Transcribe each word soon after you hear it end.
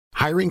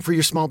Hiring for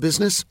your small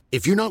business?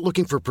 If you're not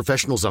looking for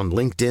professionals on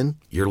LinkedIn,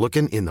 you're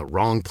looking in the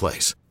wrong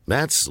place.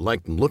 That's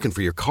like looking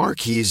for your car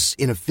keys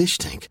in a fish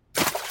tank.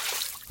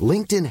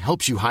 LinkedIn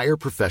helps you hire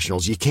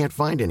professionals you can't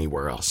find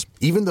anywhere else,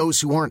 even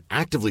those who aren't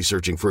actively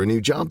searching for a new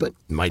job but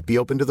might be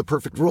open to the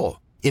perfect role.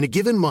 In a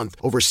given month,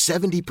 over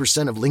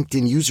 70% of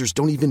LinkedIn users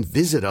don't even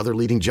visit other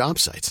leading job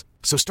sites.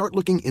 So start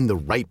looking in the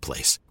right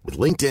place. With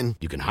LinkedIn,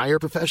 you can hire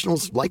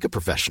professionals like a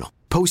professional.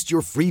 Post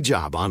your free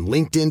job on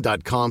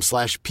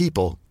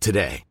linkedin.com/people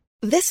today.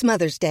 This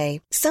Mother's Day,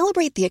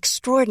 celebrate the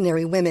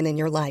extraordinary women in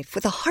your life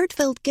with a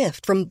heartfelt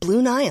gift from Blue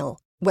Nile.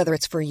 Whether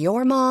it's for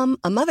your mom,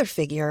 a mother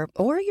figure,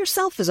 or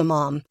yourself as a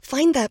mom,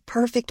 find that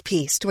perfect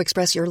piece to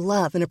express your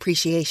love and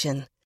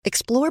appreciation.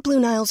 Explore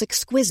Blue Nile's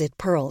exquisite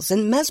pearls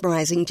and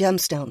mesmerizing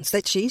gemstones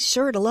that she's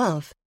sure to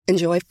love.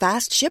 Enjoy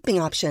fast shipping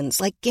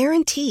options like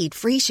guaranteed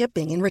free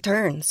shipping and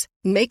returns.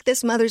 Make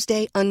this Mother's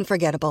Day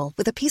unforgettable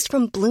with a piece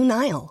from Blue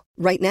Nile.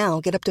 Right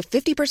now, get up to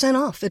 50%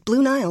 off at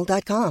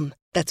BlueNile.com.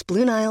 That's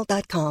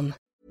BlueNile.com.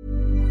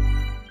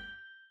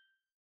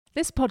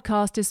 This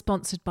podcast is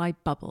sponsored by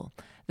Bubble,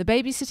 the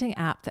babysitting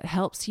app that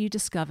helps you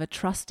discover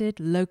trusted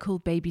local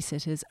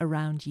babysitters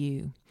around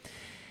you.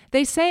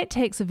 They say it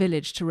takes a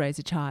village to raise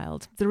a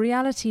child. The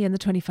reality in the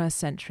 21st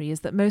century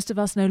is that most of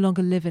us no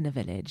longer live in a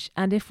village,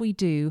 and if we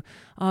do,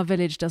 our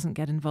village doesn't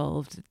get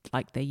involved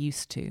like they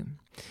used to.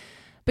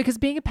 Because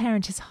being a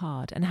parent is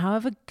hard, and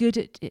however good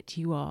at it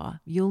you are,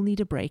 you'll need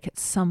a break at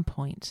some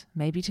point,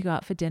 maybe to go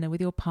out for dinner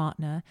with your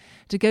partner,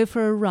 to go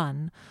for a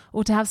run,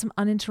 or to have some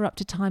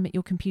uninterrupted time at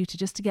your computer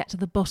just to get to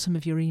the bottom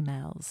of your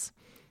emails.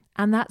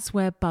 And that's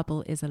where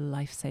Bubble is a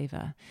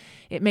lifesaver.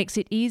 It makes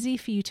it easy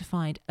for you to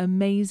find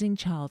amazing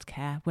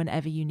childcare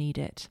whenever you need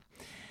it.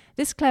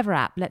 This clever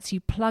app lets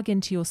you plug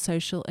into your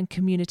social and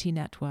community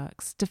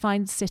networks to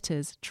find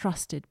sitters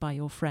trusted by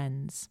your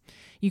friends.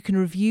 You can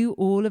review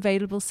all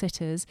available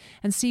sitters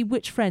and see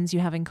which friends you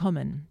have in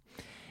common.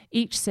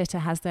 Each sitter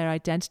has their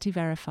identity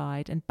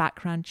verified and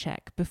background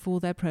check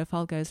before their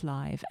profile goes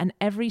live, and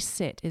every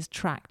sit is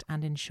tracked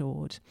and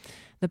insured.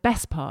 The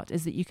best part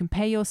is that you can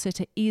pay your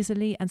sitter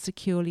easily and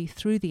securely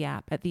through the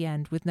app at the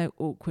end with no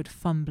awkward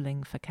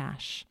fumbling for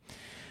cash.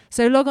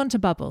 So log on to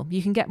Bubble.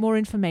 You can get more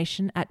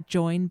information at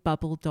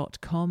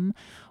joinbubble.com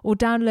or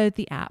download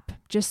the app.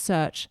 Just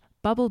search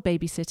Bubble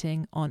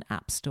Babysitting on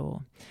App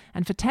Store.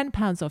 And for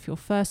 £10 off your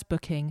first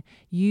booking,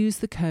 use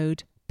the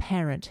code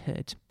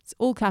PARENTHOOD. It's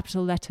all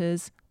capital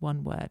letters,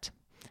 one word.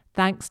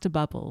 Thanks to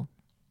Bubble.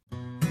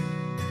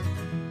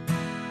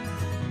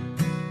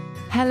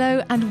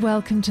 Hello and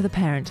welcome to The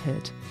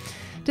Parenthood.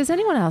 Does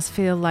anyone else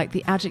feel like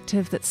the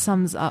adjective that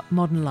sums up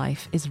modern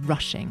life is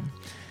rushing?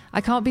 I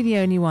can't be the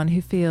only one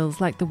who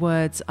feels like the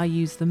words I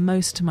use the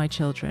most to my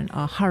children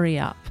are hurry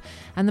up.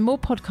 And the more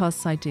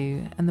podcasts I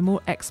do and the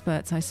more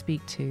experts I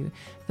speak to,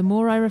 the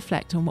more I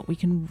reflect on what we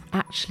can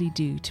actually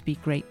do to be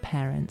great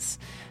parents.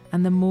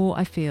 And the more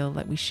I feel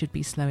like we should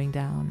be slowing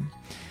down.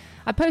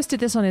 I posted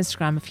this on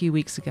Instagram a few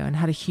weeks ago and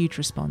had a huge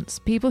response.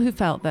 People who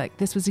felt that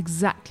this was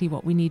exactly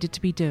what we needed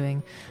to be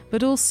doing,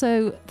 but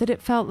also that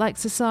it felt like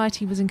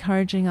society was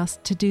encouraging us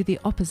to do the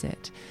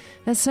opposite.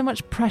 There's so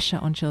much pressure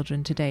on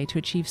children today to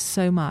achieve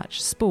so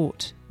much.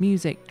 Sport,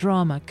 music,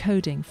 drama,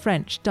 coding,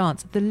 French,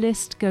 dance, the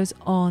list goes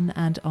on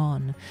and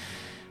on.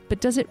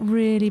 But does it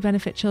really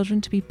benefit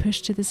children to be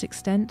pushed to this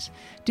extent?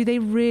 Do they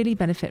really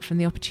benefit from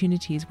the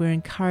opportunities we're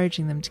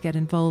encouraging them to get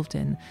involved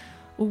in?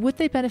 Or would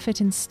they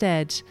benefit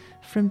instead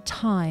from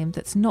time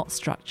that's not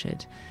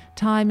structured,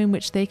 time in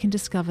which they can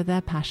discover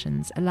their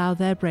passions, allow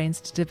their brains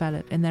to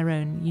develop in their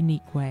own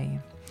unique way?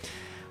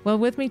 Well,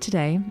 with me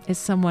today is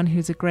someone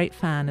who's a great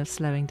fan of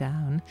slowing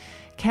down.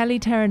 Kelly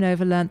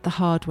Terranova learnt the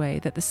hard way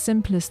that the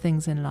simplest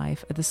things in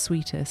life are the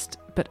sweetest,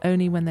 but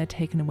only when they're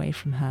taken away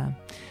from her.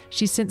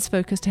 She's since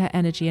focused her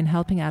energy in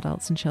helping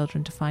adults and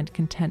children to find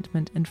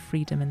contentment and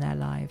freedom in their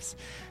lives.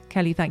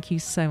 Kelly, thank you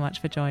so much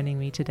for joining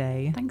me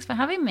today. Thanks for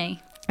having me.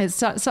 It's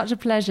such a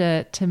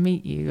pleasure to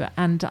meet you,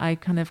 and I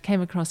kind of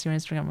came across your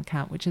Instagram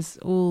account, which is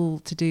all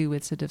to do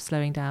with sort of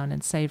slowing down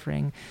and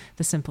savouring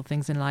the simple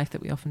things in life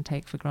that we often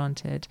take for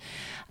granted.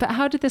 But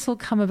how did this all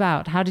come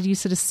about? How did you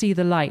sort of see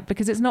the light?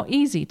 Because it's not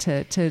easy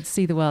to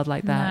see the world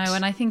like that. No,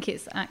 and I think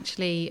it's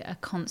actually a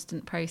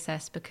constant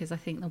process, because I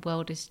think the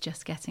world is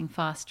just getting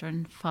faster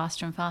and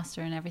faster and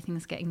faster, and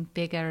everything's getting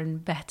bigger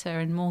and better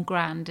and more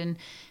grand, and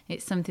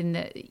it's something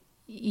that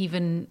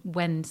even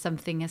when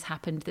something has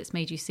happened that's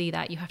made you see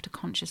that, you have to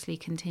consciously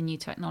continue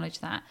to acknowledge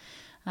that.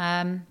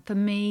 For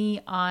me,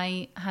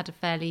 I had a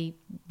fairly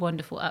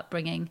wonderful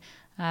upbringing,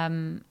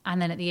 and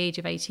then at the age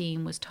of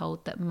 18 was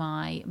told that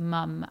my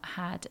mum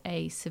had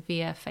a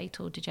severe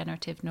fatal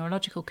degenerative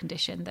neurological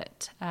condition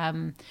that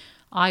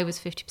I was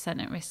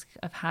 50% at risk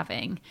of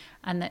having,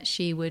 and that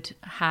she would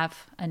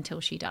have until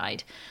she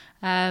died.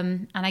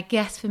 And I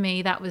guess for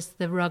me, that was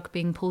the rug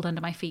being pulled under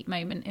my feet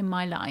moment in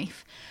my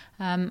life.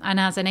 And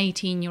as an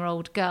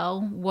 18-year-old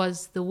girl,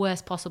 was the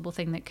worst possible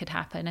thing that could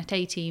happen. At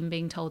 18,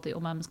 being told that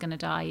your mum's going to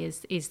die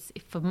is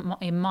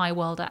in my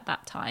world at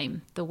that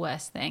time, the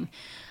worst thing.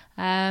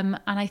 And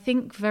I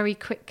think very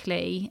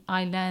quickly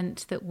I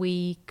learned that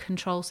we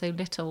control so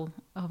little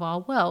of our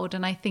world.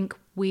 And I think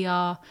we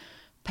are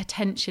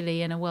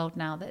potentially in a world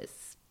now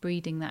that's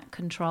breeding that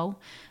control.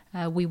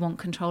 We want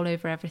control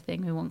over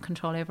everything. We want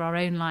control over our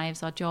own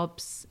lives, our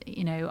jobs,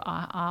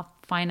 our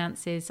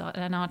finances,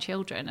 and our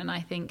children. And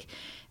I think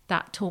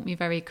that taught me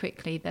very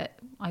quickly that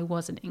I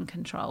wasn't in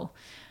control.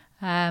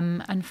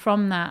 And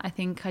from that, I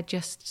think I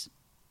just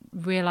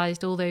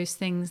realized all those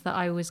things that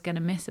I was going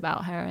to miss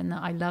about her and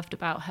that I loved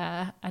about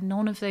her. And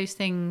none of those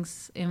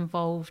things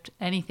involved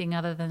anything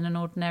other than an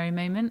ordinary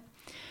moment.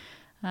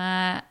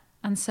 And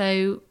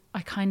so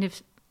I kind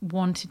of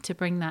wanted to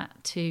bring that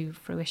to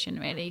fruition,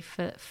 really,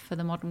 for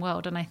the modern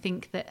world. And I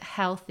think that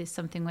health is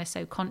something we're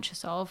so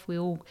conscious of. We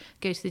all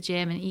go to the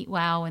gym and eat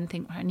well and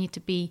think, I need to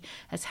be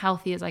as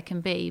healthy as I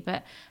can be.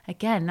 But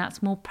again,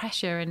 that's more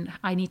pressure, and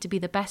I need to be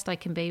the best I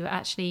can be. But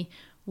actually,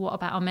 what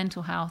about our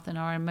mental health and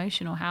our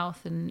emotional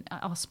health and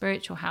our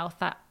spiritual health?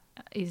 That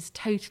is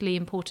totally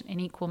important in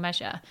equal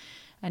measure.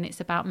 And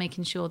it's about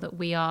making sure that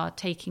we are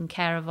taking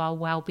care of our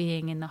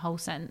well-being in the whole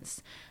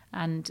sense.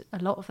 And a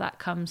lot of that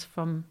comes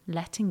from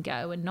letting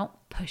go and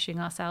not pushing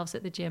ourselves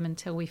at the gym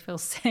until we feel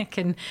sick,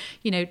 and,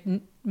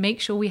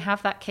 make sure we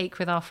have that cake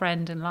with our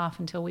friend and laugh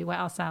until we wet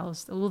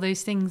ourselves. All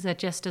those things are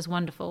just as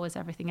wonderful as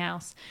everything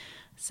else.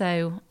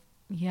 So,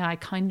 yeah, I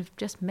kind of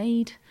just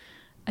made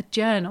a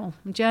journal.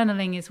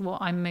 Journaling is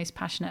what I'm most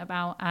passionate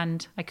about.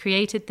 And I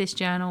created this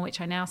journal,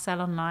 which I now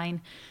sell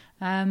online.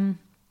 And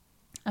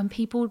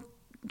people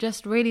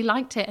just really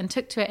liked it and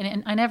took to it.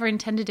 And I never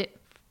intended it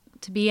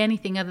to be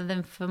anything other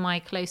than for my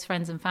close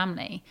friends and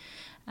family.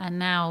 And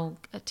now,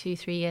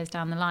 2-3 years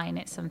down the line,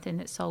 it's something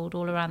that's sold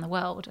all around the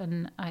world.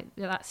 And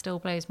that still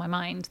blows my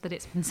mind that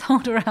it's been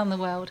sold around the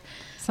world.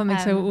 Something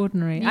so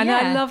ordinary. Yeah. And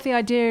I love the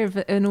idea of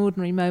an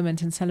ordinary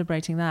moment and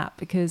celebrating that,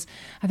 because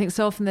I think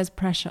so often there's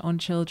pressure on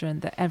children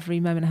that every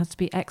moment has to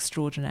be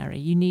extraordinary.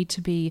 You need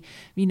to be,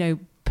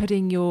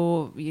 doing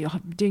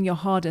your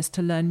hardest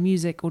to learn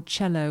music or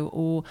cello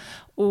or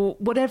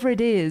whatever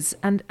it is.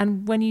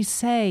 And when you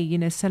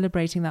say,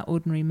 celebrating that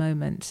ordinary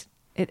moment,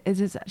 it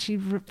is actually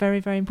very,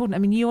 very important. I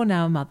mean, you're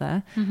now a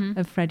mother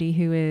of Freddie,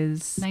 who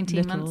is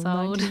 19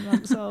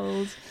 months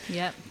old.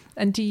 Yep.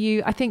 And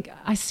I think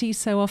I see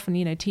so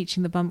often,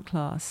 teaching the bump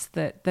class,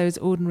 that those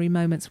ordinary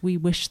moments, we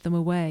wish them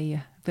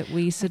away, that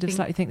we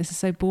slightly think this is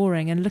so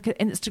boring, and look at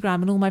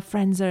Instagram and all my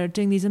friends are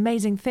doing these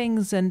amazing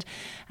things and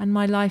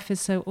my life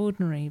is so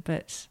ordinary.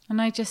 And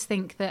I just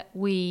think that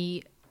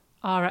we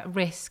are at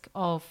risk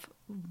of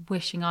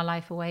wishing our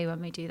life away when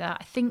we do that.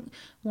 I think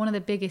one of the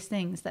biggest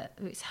things that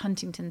it's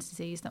Huntington's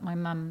disease that my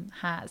mum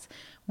has.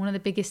 One of the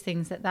biggest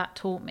things that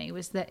taught me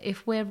was that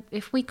if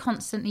we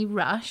constantly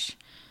rush,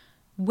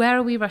 where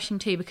are we rushing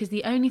to? Because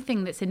the only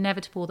thing that's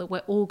inevitable that we're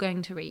all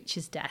going to reach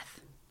is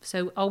death.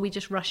 So are we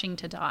just rushing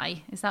to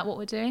die? Is that what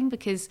we're doing?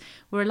 Because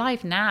we're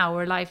alive now,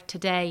 we're alive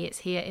today, it's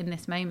here in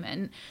this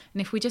moment.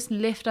 And if we just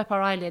lift up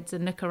our eyelids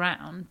and look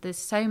around, there's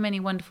so many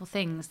wonderful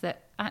things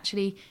that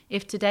actually,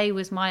 if today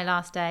was my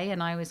last day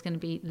and I was going to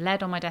be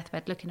led on my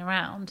deathbed looking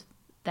around,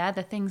 they're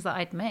the things that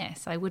I'd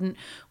miss. I wouldn't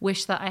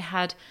wish that I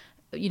had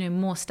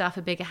more stuff,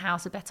 a bigger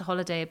house, a better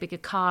holiday, a bigger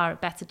car, a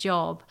better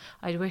job.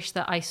 I wish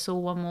that I saw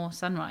one more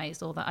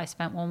sunrise, or that I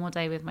spent one more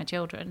day with my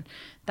children.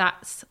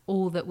 That's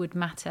all that would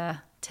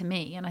matter to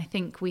me. And I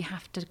think we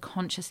have to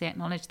consciously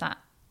acknowledge that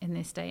in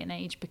this day and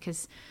age,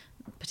 because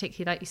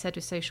particularly, like you said,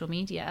 with social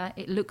media,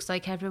 it looks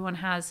like everyone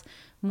has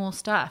more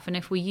stuff. And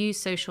if we use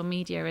social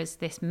media as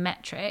this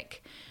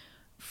metric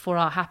for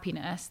our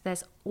happiness,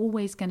 there's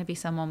always going to be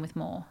someone with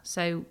more.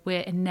 So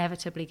we're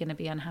inevitably going to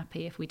be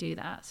unhappy if we do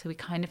that. So we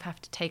kind of have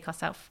to take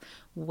ourselves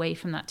away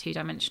from that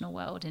two-dimensional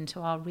world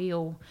into our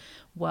real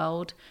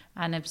world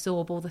and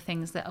absorb all the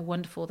things that are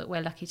wonderful that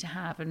we're lucky to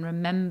have, and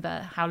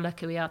remember how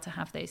lucky we are to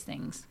have those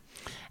things.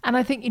 And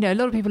I think, a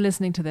lot of people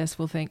listening to this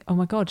will think, oh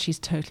my God, she's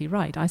totally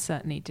right. I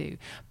certainly do.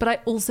 But I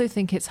also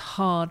think it's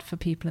hard for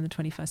people in the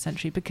 21st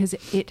century because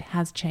it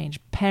has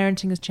changed.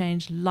 Parenting has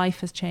changed.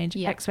 Life has changed.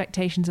 Yeah.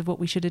 Expectations of what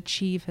we should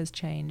achieve has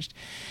changed.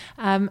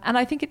 And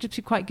I think it'd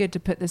be quite good to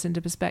put this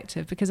into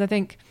perspective, because I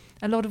think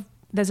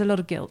there's a lot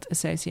of guilt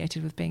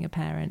associated with being a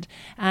parent.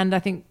 And I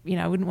think,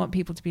 I wouldn't want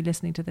people to be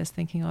listening to this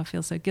thinking, oh, I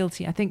feel so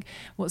guilty. I think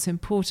what's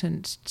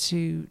important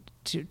to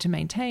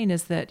maintain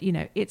is that,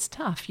 it's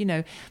tough.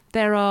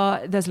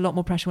 There's a lot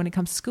more pressure when it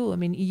comes to school. I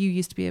mean, you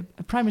used to be a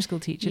primary school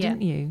teacher,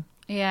 didn't you?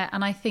 Yeah,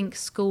 and I think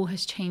school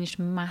has changed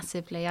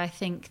massively. I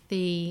think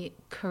the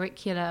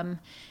curriculum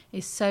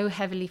is so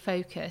heavily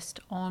focused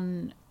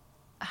on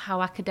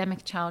how academic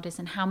a child is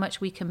and how much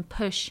we can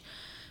push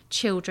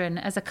children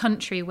as a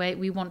country, where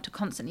we want to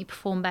constantly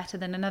perform better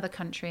than another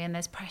country, and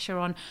there's pressure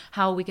on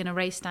how are we going to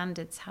raise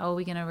standards, how are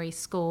we going to raise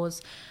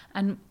scores,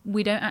 and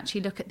we don't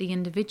actually look at the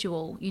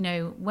individual.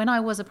 When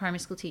I was a primary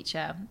school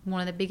teacher, one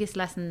of the biggest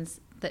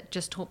lessons that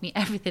just taught me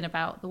everything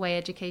about the way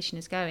education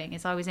is going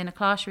is I was in a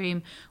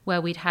classroom where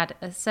we'd had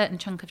a certain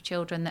chunk of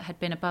children that had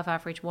been above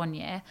average one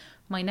year.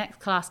 My next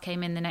class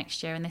came in the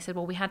next year and they said,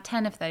 well, we had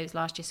 10 of those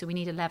last year, so we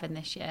need 11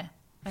 this year.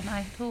 And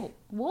I thought,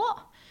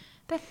 what?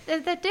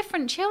 They're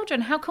different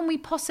children. How can we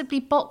possibly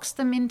box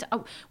them into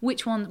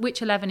which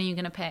 11 are you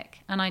going to pick?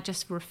 And I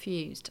just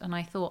refused. And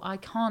I thought, I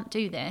can't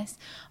do this.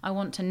 I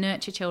want to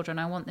nurture children.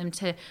 I want them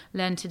to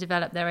learn to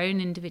develop their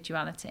own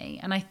individuality.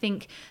 And I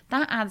think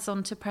that adds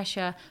on to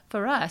pressure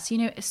for us. You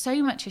know,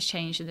 so much has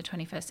changed in the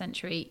 21st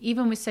century.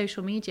 Even with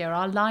social media,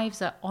 our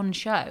lives are on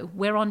show.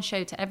 We're on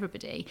show to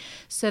everybody.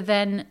 So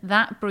then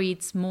that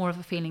breeds more of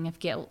a feeling of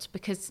guilt,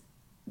 because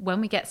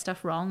when we get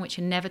stuff wrong, which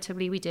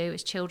inevitably we do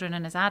as children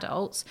and as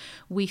adults,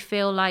 we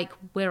feel like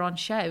we're on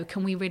show.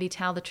 Can we really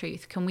tell the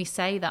truth? Can we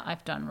say that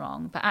I've done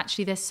wrong? But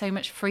actually there's so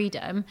much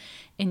freedom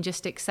in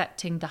just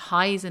accepting the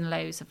highs and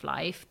lows of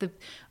life,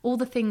 all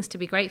the things to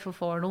be grateful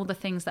for and all the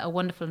things that are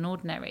wonderful and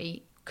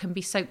ordinary can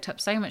be soaked up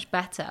so much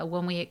better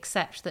when we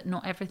accept that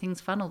not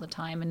everything's fun all the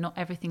time and not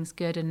everything's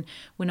good and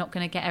we're not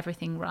going to get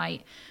everything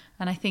right.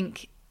 And I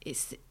think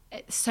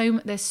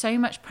there's so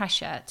much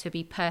pressure to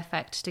be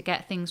perfect, to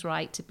get things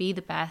right, to be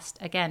the best,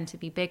 again, to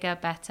be bigger,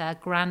 better,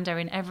 grander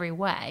in every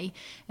way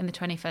in the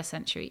 21st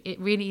century. It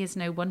really is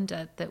no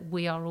wonder that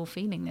we are all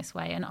feeling this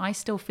way. And I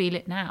still feel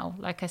it now.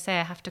 Like I say,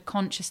 I have to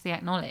consciously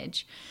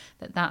acknowledge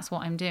that that's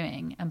what I'm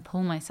doing and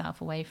pull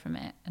myself away from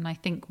it. And I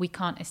think we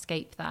can't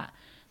escape that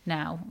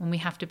now, and we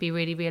have to be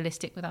really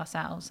realistic with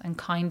ourselves and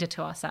kinder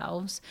to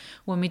ourselves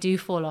when we do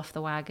fall off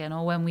the wagon,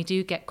 or when we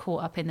do get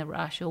caught up in the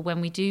rush, or when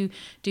we do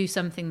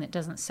something that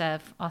doesn't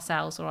serve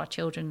ourselves or our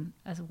children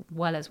as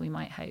well as we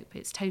might hope.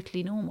 It's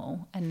totally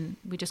normal, and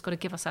we just got to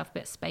give ourselves a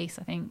bit of space,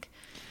 I think.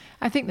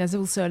 I think there's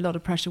also a lot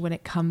of pressure when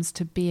it comes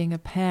to being a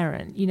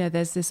parent. You know,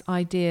 there's this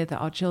idea that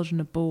our children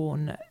are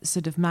born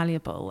sort of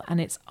malleable, and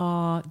it's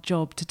our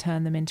job to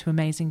turn them into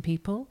amazing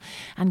people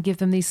and give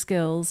them these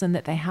skills, and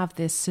that they have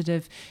this sort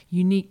of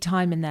unique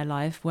time in their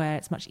life where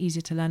it's much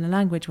easier to learn a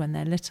language when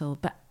they're little.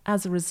 But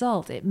as a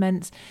result, it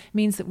means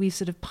that we've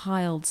sort of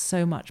piled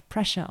so much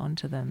pressure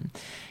onto them.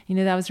 You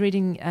know, I was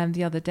reading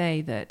the other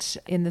day that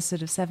in the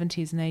sort of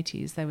 70s and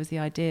 80s, there was the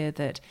idea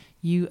that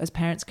you as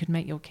parents could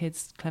make your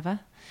kids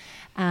clever.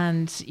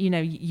 And, you know,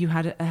 you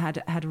had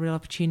a real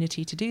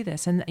opportunity to do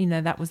this. And, you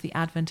know, that was the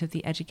advent of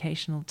the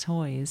educational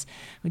toys.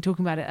 We were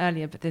talking about it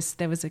earlier, but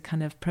there was a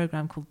kind of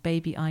program called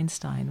Baby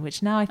Einstein,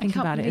 which now I think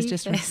about it is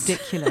just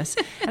ridiculous.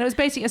 And it was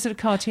basically a sort of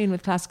cartoon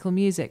with classical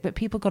music, but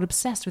people got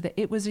obsessed with it.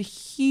 It was a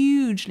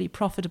hugely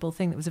profitable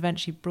thing that was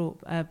eventually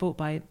bought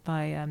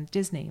by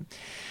Disney.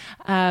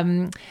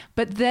 But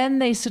then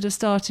they sort of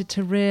started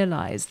to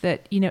realize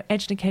that, you know,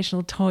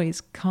 educational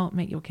toys can't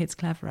make your kids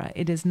cleverer.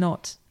 It is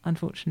not,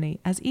 unfortunately,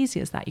 as easy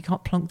as that. You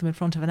can't plonk them in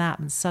front of an app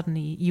and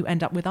suddenly you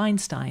end up with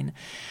Einstein.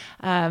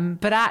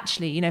 But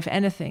actually, you know, if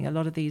anything, a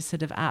lot of these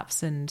sort of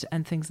apps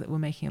and things that were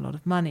making a lot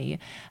of money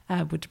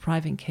were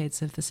depriving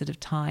kids of the sort of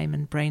time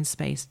and brain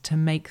space to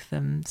make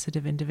them sort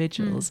of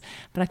individuals.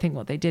 But I think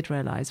what they did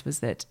realize was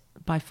that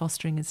by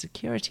fostering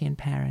insecurity in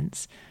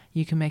parents,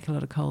 you can make a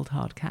lot of cold,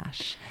 hard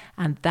cash.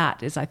 And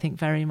that is, I think,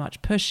 very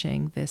much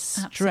pushing this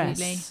stress.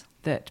 Absolutely.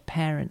 That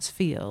parents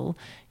feel.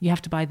 You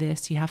have to buy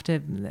this, you have to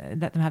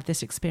let them have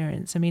this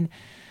experience. I mean,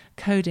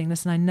 coding,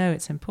 listen, I know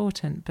it's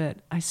important, but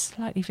I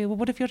slightly feel, well,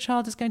 what if your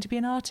child is going to be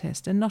an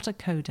artist and not a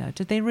coder?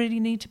 Do they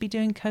really need to be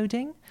doing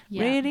coding?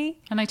 Yeah.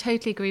 Really? And I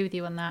totally agree with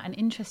you on that. And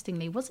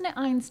interestingly, wasn't it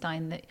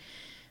Einstein that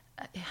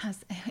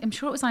I'm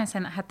sure it was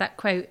Einstein that had that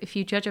quote,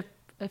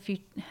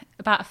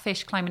 about a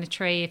fish climbing a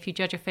tree, if you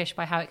judge a fish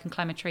by how it can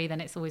climb a tree, then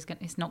it's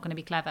not going to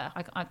be clever.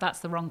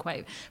 That's the wrong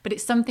quote. But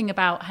it's something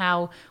about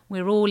how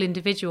we're all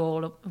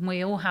individual and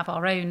we all have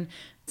our own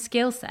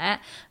skill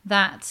set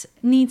that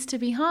needs to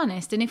be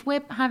harnessed. And if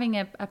we're having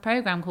a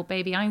program called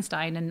Baby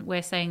Einstein and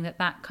we're saying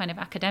that kind of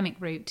academic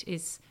route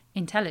is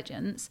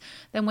intelligence,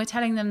 then we're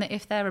telling them that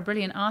if they're a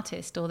brilliant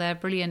artist or they're a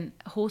brilliant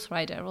horse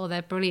rider or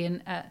they're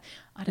brilliant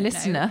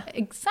listener,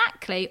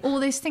 exactly, all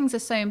those things are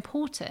so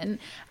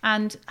important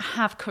and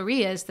have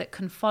careers that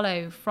can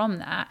follow from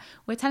that.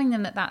 We're telling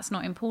them that that's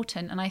not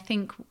important. And I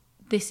think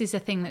this is a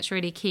thing that's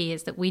really key,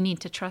 is that we need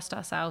to trust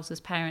ourselves as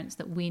parents,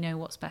 that we know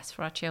what's best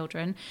for our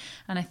children.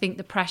 And I think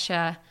the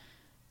pressure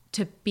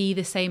to be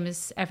the same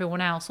as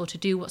everyone else or to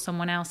do what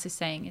someone else is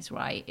saying is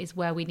right is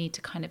where we need to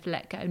kind of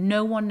let go.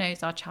 No one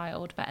knows our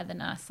child better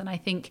than us. And I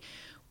think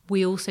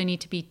we also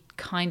need to be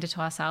kinder to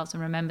ourselves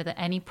and remember that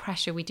any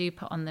pressure we do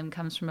put on them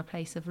comes from a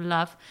place of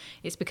love.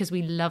 It's because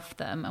we love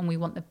them and we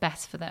want the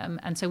best for them.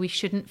 And so we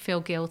shouldn't feel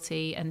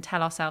guilty and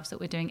tell ourselves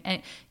that we're doing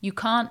it. You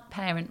can't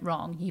parent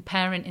wrong. You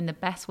parent in the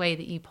best way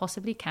that you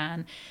possibly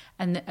can.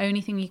 And the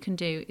only thing you can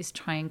do is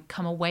try and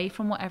come away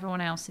from what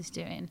everyone else is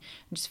doing and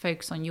just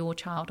focus on your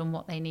child and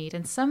what they need.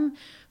 And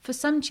for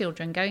some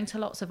children, going to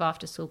lots of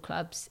after school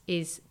clubs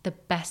is the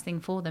best thing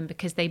for them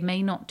because they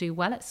may not do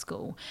well at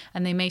school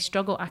and they may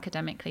struggle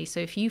academically. So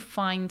if you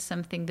find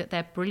something that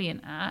they're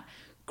brilliant at,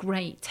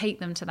 great, take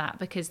them to that,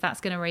 because that's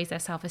going to raise their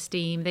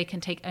self-esteem. They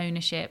can take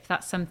ownership.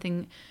 That's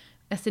an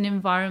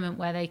environment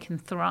where they can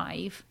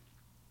thrive.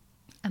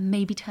 and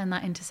maybe turn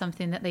that into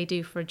something that they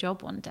do for a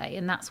job one day.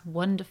 And that's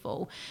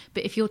wonderful.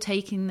 But if you're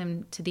taking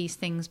them to these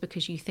things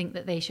because you think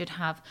that they should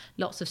have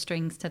lots of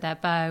strings to their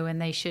bow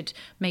and they should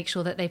make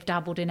sure that they've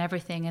dabbled in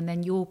everything, and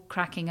then you're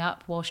cracking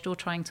up whilst you're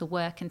trying to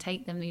work and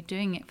take them, you're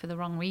doing it for the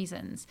wrong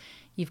reasons.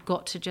 You've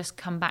got to just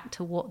come back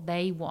to what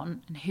they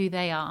want and who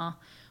they are,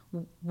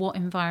 what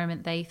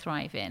environment they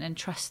thrive in, and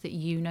trust that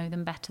you know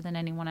them better than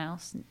anyone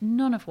else.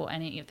 None of what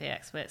any of the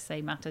experts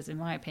say matters, in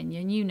my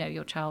opinion. You know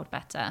your child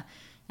better.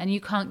 And you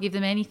can't give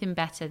them anything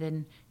better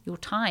than your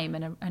time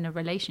and a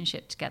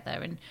relationship together,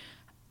 and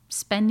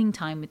spending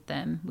time with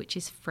them, which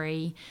is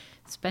free.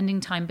 Spending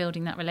time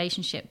building that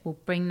relationship will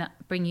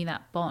bring you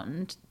that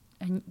bond,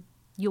 and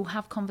you'll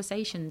have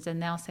conversations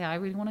and they'll say, I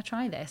really want to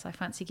try this. I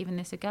fancy giving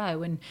this a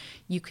go. And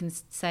you can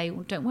say,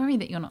 well, don't worry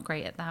that you're not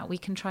great at that. We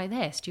can try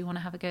this. Do you want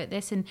to have a go at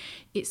this? And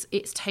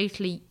it's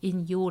totally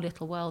in your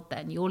little world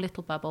then, your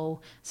little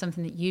bubble,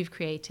 something that you've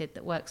created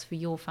that works for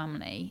your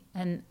family.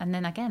 And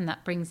then again,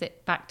 that brings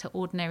it back to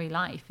ordinary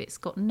life. It's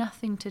got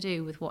nothing to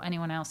do with what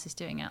anyone else is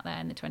doing out there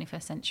in the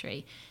 21st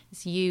century.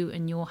 It's you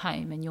and your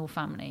home and your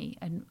family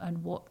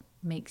and what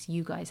makes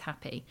you guys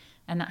happy.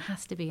 And that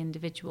has to be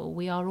individual.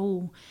 We are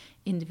all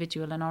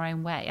individual in our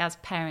own way as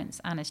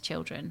parents and as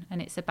children,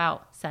 and it's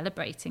about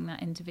celebrating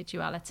that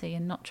individuality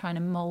and not trying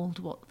to mold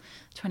what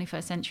the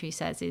 21st century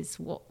says is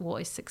what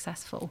is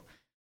successful.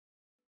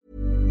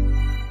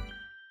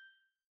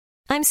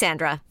 I'm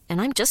Sandra,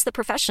 and I'm just the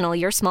professional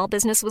your small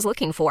business was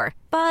looking for.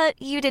 But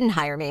you didn't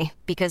hire me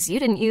because you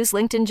didn't use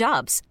LinkedIn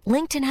Jobs.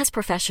 LinkedIn has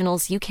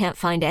professionals you can't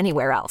find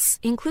anywhere else,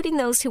 including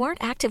those who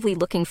aren't actively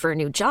looking for a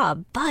new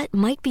job, but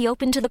might be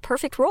open to the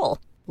perfect role,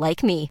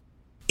 like me.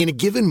 In a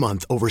given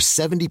month, over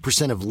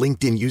 70% of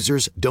LinkedIn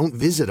users don't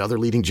visit other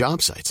leading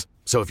job sites.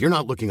 So if you're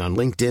not looking on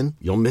LinkedIn,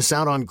 you'll miss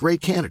out on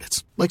great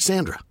candidates like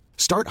Sandra.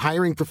 Start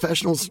hiring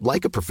professionals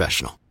like a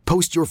professional.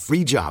 Post your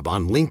free job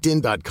on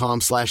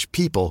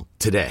linkedin.com/people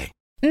today.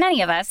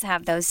 Many of us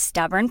have those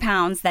stubborn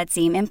pounds that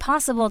seem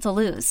impossible to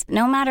lose,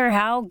 no matter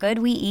how good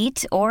we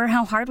eat or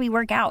how hard we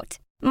work out.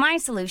 My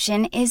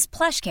solution is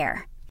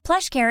PlushCare.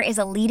 PlushCare is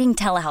a leading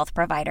telehealth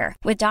provider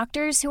with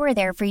doctors who are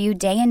there for you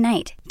day and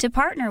night to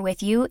partner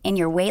with you in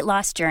your weight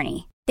loss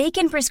journey. They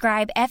can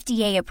prescribe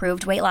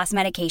FDA-approved weight loss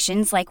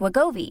medications like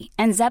Wegovy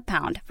and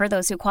Zepbound for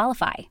those who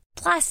qualify.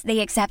 Plus,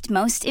 they accept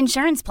most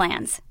insurance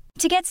plans.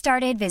 To get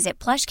started, visit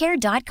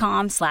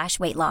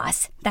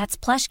plushcare.com/weightloss. That's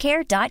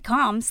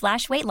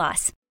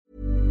plushcare.com/weightloss.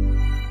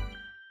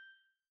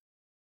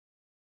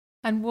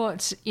 And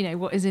what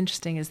is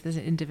interesting is there's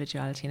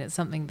individuality, and it's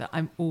something that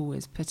I'm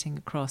always putting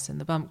across in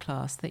the bump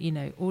class, that,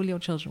 all your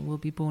children will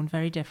be born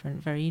very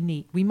different, very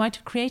unique. We might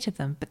have created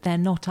them, but they're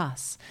not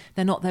us.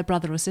 They're not their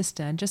brother or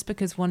sister. And just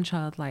because one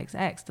child likes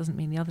X doesn't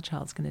mean the other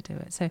child's going to do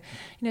it. So,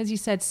 as you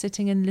said,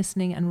 sitting and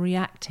listening and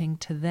reacting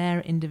to their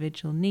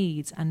individual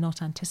needs and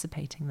not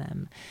anticipating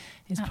them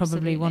is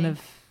probably one of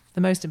the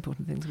most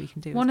important things we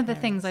can do. One of the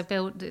things I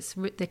built, it's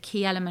the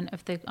key element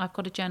of I've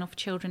got a journal for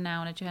children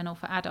now and a journal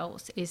for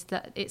adults, is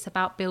that it's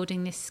about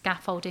building this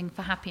scaffolding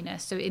for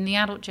happiness. So in the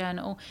adult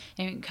journal,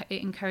 it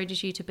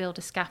encourages you to build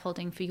a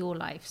scaffolding for your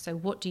life. So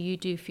what do you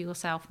do for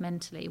yourself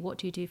mentally? What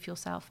do you do for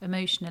yourself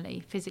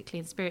emotionally, physically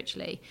and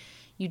spiritually?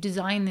 You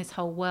design this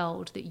whole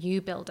world that you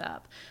build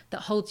up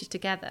that holds you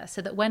together,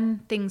 so that when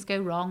things go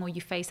wrong or you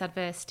face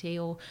adversity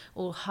or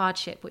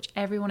hardship, which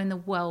everyone in the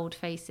world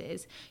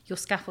faces, your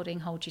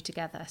scaffolding holds you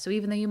together. So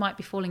even though you might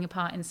be falling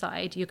apart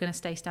inside, you're going to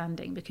stay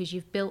standing because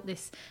you've built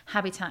this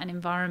habitat and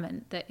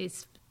environment that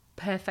is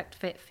perfect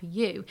fit for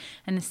you.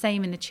 And the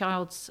same in the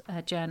child's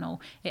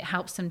journal. It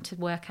helps them to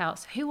work out,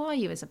 so who are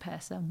you as a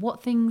person?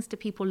 What things do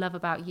people love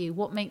about you?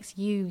 What makes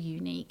you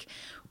unique?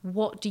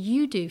 What do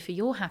you do for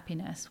your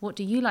happiness? What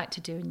do you like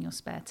to do in your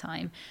spare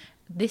time?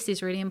 This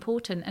is really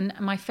important. And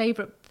my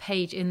favourite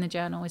page in the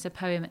journal is a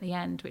poem at the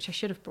end, which I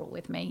should have brought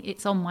with me.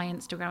 It's on my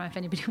Instagram if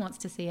anybody wants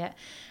to see it.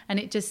 And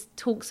it just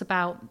talks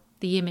about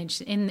the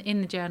image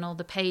in the journal.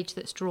 The page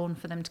that's drawn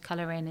for them to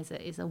colour in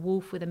is a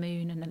wolf with a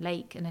moon and a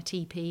lake and a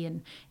teepee,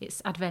 and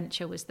it's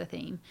adventure was the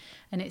theme.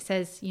 And it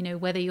says,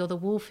 whether you're the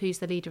wolf who's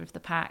the leader of the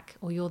pack,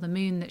 or you're the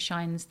moon that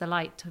shines the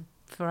light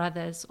for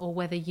others, or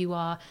whether you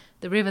are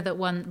the river that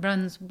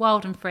runs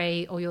wild and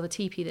free, or you're the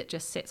teepee that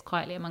just sits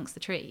quietly amongst the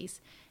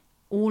trees.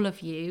 All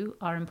of you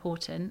are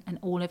important and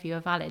all of you are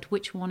valid.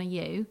 Which one are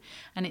you?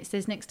 And it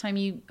says next time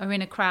you are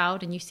in a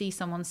crowd and you see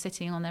someone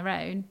sitting on their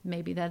own,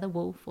 maybe they're the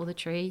wolf or the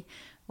tree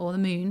or the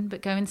moon,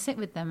 but go and sit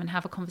with them and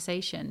have a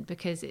conversation,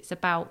 because it's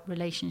about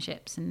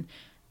relationships and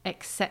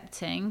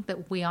accepting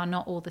that we are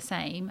not all the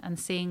same, and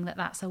seeing that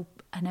that's an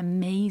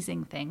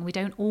amazing thing. We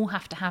don't all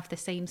have to have the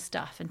same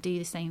stuff and do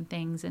the same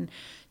things and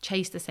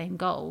chase the same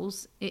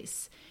goals.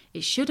 It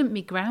shouldn't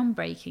be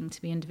groundbreaking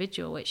to be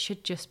individual. It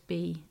should just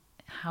be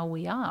how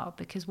we are,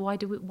 because why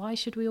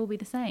should we all be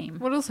the same?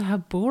 Well, also, how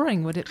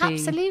boring would it be?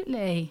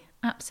 Absolutely.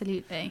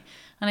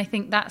 And I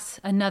think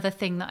that's another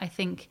thing that I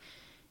think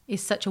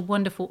is such a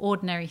wonderful,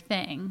 ordinary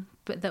thing,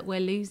 but that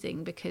we're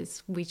losing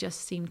because we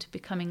just seem to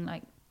becoming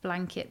like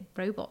blanket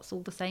robots,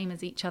 all the same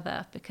as each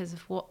other, because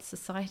of what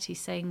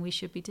society's saying we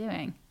should be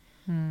doing.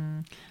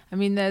 I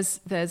mean, there's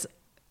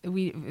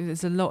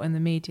a lot in the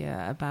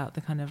media about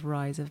the kind of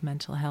rise of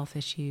mental health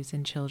issues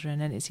in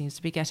children, and it seems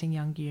to be getting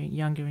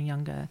younger and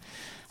younger.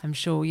 I'm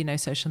sure,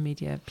 social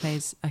media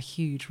plays a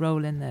huge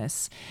role in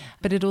this,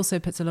 but it also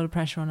puts a lot of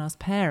pressure on us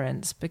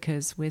parents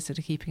because we're sort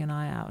of keeping an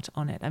eye out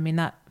on it. I mean,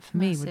 that for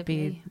me would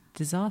be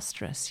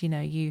disastrous.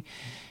 You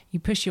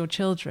push your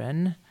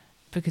children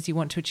because you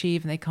want to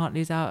achieve, and they can't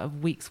lose out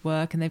of week's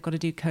work, and they've got to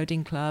do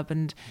coding club,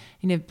 and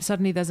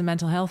suddenly there's a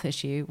mental health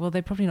issue. Well,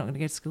 they're probably not going to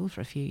go to school for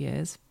a few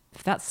years.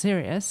 If that's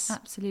serious,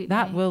 absolutely,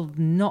 that will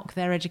knock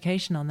their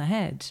education on the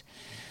head.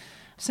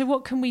 So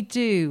what can we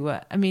do?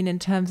 I mean, in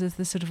terms of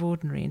the sort of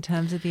ordinary, in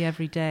terms of the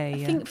everyday?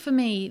 I think for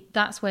me,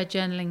 that's where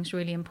journaling is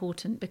really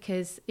important,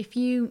 because if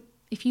you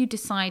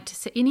decide to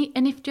sit,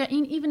 even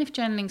if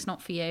journaling's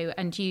not for you,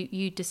 and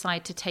you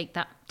decide to take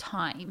that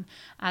time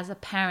as a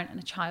parent and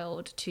a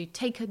child to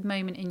take a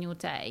moment in your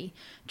day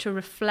to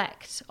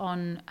reflect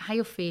on how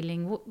you're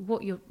feeling,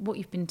 what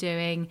you've been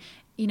doing,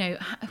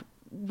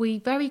 we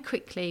very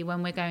quickly,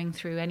 when we're going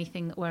through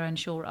anything that we're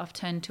unsure of,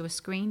 turn to a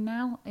screen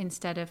now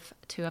instead of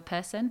to a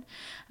person.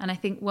 And I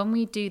think when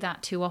we do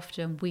that too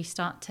often, we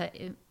start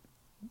to...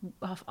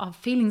 Our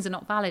feelings are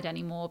not valid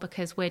anymore,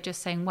 because we're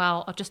just saying,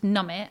 well, I'll just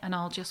numb it and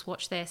I'll just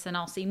watch this and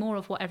I'll see more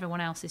of what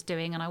everyone else is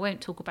doing and I won't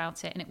talk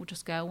about it and it will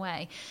just go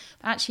away.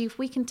 But actually, if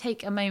we can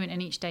take a moment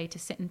in each day to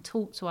sit and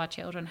talk to our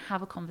children,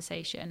 have a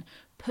conversation,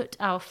 put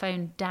our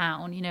phone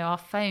down. Our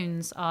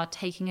phones are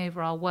taking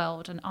over our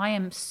world, and I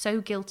am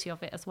so guilty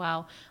of it as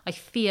well. I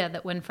fear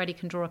that when Freddie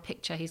can draw a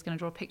picture, he's going to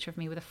draw a picture of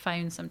me with a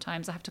phone.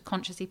 Sometimes I have to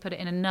consciously put it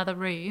in another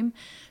room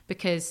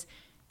because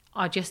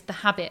the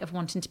habit of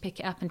wanting to pick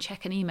it up and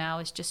check an email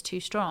is just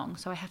too strong.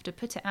 So I have to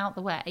put it out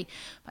the way.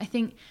 But I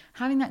think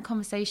having that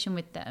conversation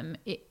with them,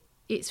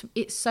 it's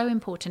so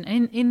important.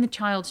 And in the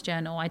child's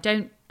journal, I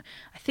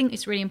think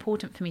it's really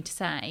important for me to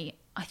say,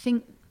 I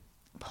think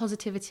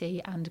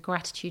positivity and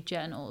gratitude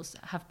journals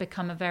have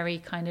become a very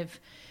kind of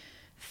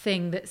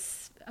thing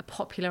that's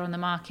popular on the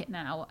market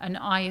now. And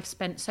I have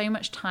spent so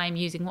much time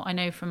using what I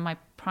know from my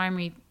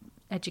primary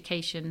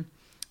education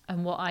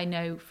and what I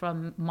know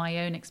from my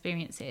own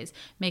experiences,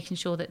 making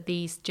sure that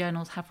these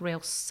journals have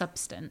real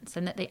substance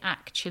and that they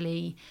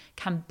actually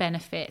can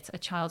benefit a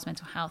child's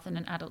mental health and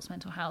an adult's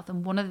mental health.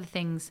 And one of the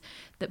things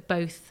that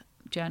both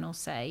journals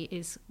say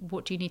is,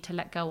 what do you need to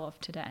let go of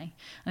today?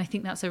 And I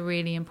think that's a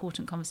really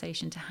important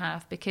conversation to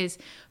have, because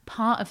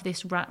part of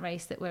this rat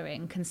race that we're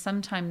in can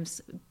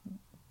sometimes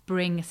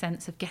bring a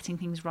sense of getting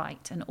things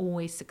right and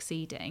always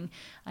succeeding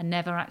and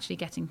never actually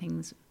getting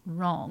things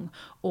wrong,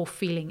 or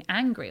feeling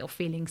angry or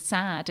feeling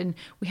sad. And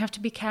we have to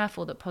be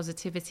careful that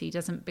positivity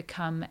doesn't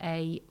become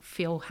a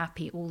feel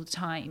happy all the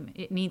time.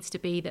 It needs to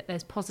be that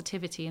there's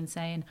positivity in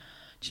saying,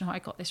 do you know what, I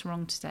got this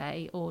wrong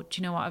today, or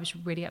do you know what, I was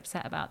really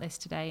upset about this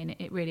today and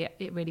it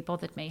really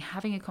bothered me.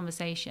 Having a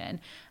conversation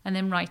and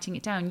then writing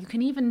it down. You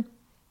can even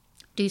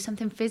do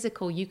something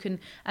physical. You can,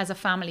 as a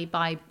family,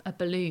 buy a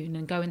balloon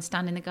and go and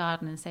stand in the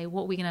garden and say,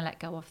 what are we going to let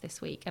go of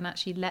this week? And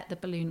actually let the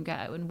balloon go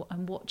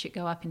and watch it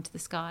go up into the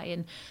sky,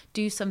 and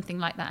do something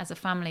like that as a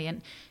family.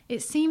 And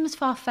it seems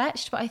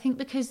far-fetched, but I think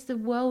because the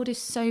world is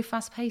so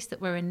fast-paced that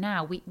we're in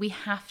now, we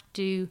have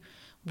to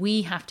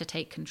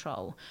take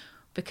control,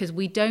 because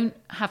we don't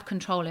have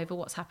control over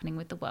what's happening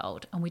with the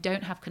world, and we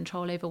don't have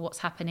control over what's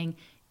happening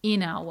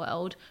in our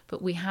world,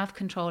 but we have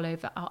control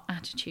over our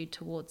attitude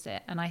towards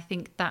it. And I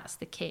think that's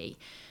the key.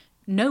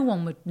 No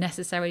one would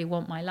necessarily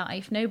want my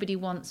life. Nobody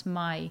wants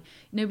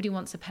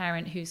a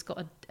parent who's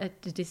got a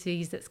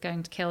disease that's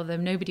going to kill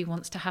them. Nobody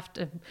wants to have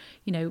to,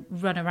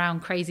 run around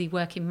crazy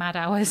working mad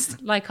hours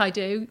like I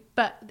do.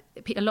 But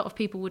a lot of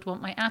people would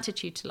want my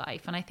attitude to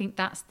life. And I think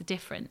that's the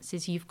difference,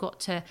 is you've got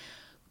to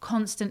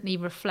constantly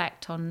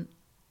reflect on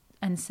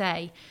and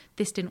say,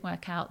 this didn't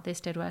work out,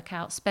 this did work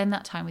out. Spend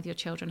that time with your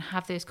children,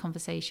 have those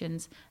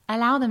conversations,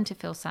 allow them to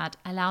feel sad,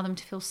 allow them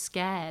to feel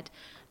scared,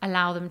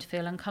 allow them to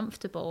feel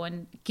uncomfortable,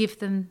 and give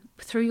them,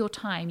 through your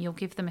time, you'll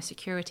give them a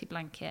security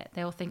blanket.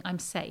 They'll think, I'm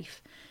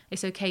safe.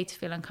 It's okay to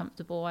feel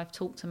uncomfortable. I've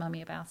talked to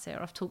mummy about it,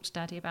 or I've talked to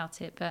daddy about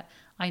it, but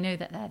I know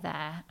that they're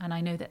there and I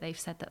know that they've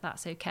said that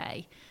that's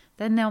okay.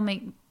 Then they'll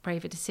make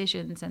braver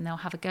decisions and they'll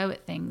have a go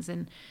at things.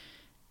 And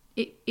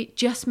it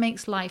just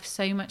makes life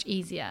so much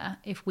easier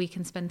if we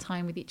can spend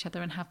time with each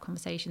other and have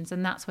conversations.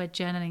 And that's where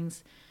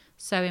journaling's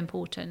so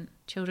important.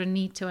 Children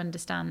need to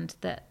understand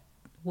that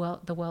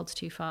the world's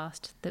too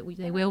fast, that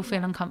they will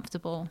feel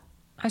uncomfortable.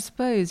 I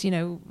suppose,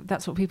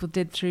 that's what people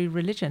did through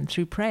religion,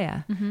 through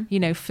prayer.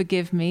 Mm-hmm.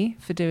 Forgive me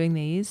for doing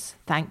these.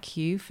 Thank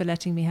you for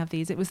letting me have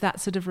these. It was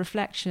that sort of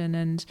reflection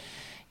and,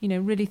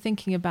 really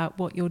thinking about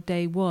what your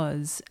day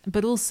was.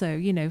 But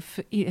also,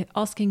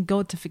 asking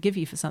God to forgive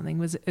you for something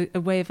was a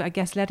way of, I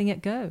guess, letting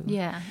it go.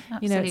 Yeah,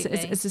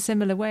 absolutely. It's a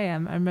similar way. I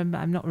remember,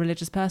 I'm not a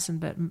religious person,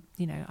 but,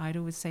 I'd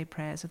always say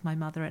prayers with my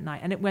mother at night.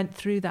 And it went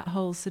through that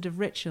whole sort of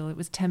ritual. It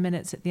was 10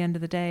 minutes at the end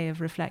of the day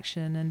of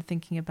reflection and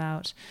thinking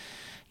about,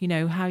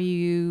 how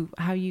you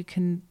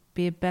can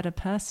be a better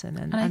person.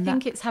 And I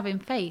think it's having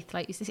faith.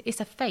 Like it's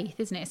a faith,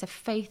 isn't it? It's a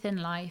faith in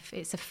life.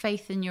 It's a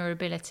faith in your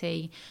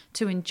ability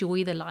to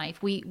enjoy the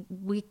life. We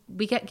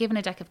get given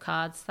a deck of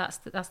cards. That's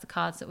the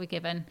cards that we're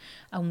given,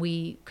 and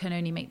we can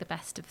only make the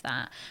best of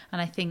that.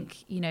 And I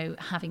think, you know,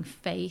 having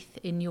faith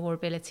in your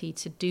ability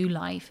to do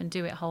life and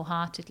do it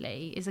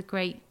wholeheartedly is a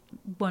great,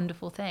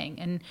 wonderful thing.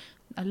 And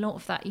a lot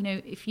of that, you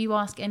know, if you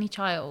ask any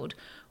child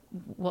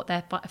what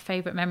their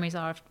favourite memories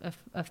are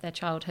of their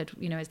childhood,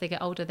 you know, as they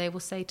get older, they will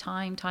say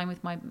time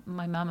with my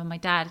mum and my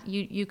dad.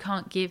 You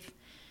can't give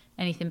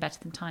anything better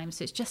than time.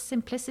 So it's just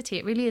simplicity.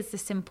 It really is the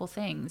simple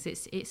things.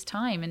 It's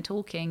time and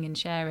talking and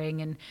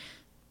sharing and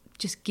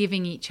just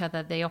giving each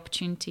other the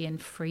opportunity and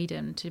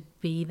freedom to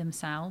be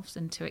themselves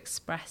and to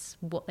express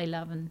what they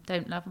love and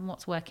don't love and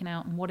what's working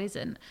out and what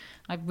isn't.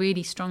 I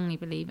really strongly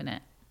believe in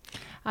it.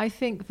 I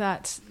think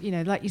that, you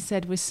know, like you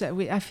said,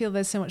 I feel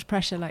there's so much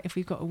pressure. Like if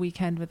we've got a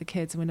weekend with the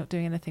kids and we're not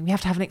doing anything, we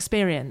have to have an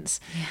experience.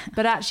 Yeah.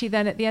 But actually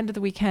then at the end of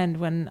the weekend,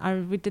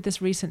 we did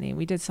this recently and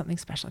we did something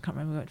special. I can't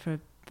remember, we went for a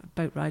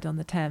boat ride on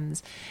the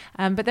Thames.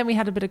 But then we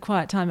had a bit of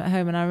quiet time at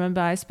home. And I remember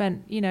I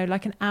spent, you know,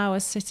 like an hour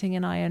sitting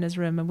in Iona's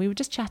room and we were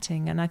just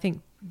chatting. And I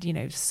think, you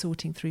know,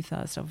 sorting through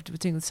stuff,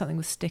 doing something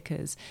with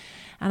stickers.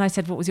 And I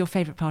said, what was your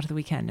favourite part of the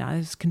weekend? And I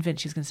was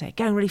convinced she was going to say,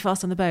 going really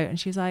fast on the boat. And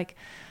she was like,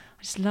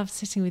 I just love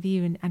sitting with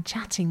you and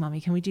chatting,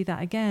 Mummy. Can we do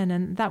that again?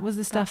 And that was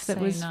the stuff that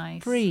was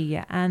nice. Free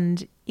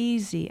and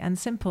easy and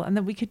simple, and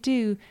that we could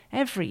do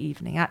every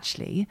evening,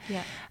 actually.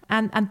 Yeah.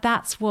 And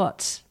that's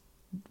what,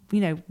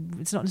 you know,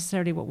 it's not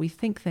necessarily what we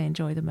think they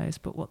enjoy the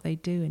most, but what they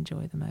do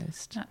enjoy the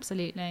most.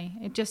 Absolutely.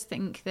 I just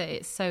think that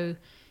it's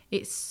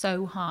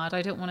so hard.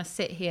 I don't want to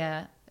sit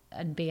here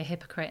and be a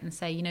hypocrite and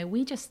say, you know,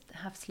 we just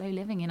have slow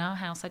living in our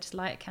house. I just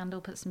light a candle,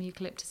 put some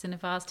eucalyptus in a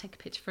vase, take a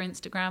picture for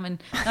Instagram,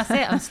 and that's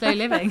it. I'm slow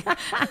living.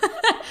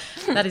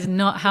 That is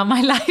not how my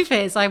life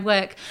is. I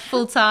work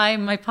full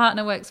time. My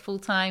partner works full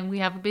time. We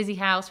have a busy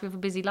house. We have a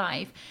busy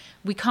life.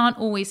 We can't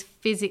always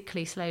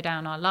physically slow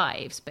down our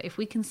lives, but if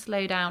we can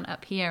slow down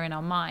up here in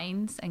our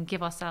minds and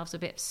give ourselves a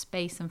bit of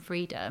space and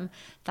freedom,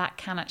 that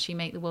can actually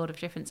make the world of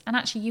difference. And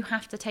actually, you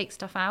have to take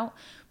stuff out.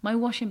 My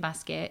washing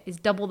basket is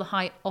double the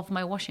height of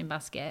my washing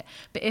basket,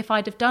 but if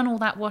I'd have done all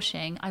that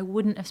washing, I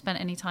wouldn't have spent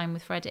any time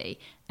with Freddie,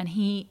 and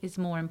he is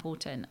more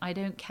important. I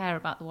don't care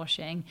about the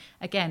washing.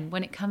 Again,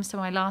 when it comes to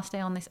my last day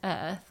on this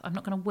earth, I'm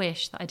not going to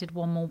wish that I did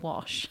one more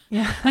wash.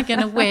 Yeah. I'm going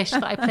to wish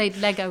that I played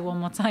Lego one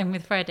more time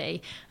with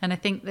Freddie. And I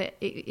think that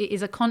it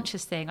is a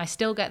conscious thing. I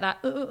still get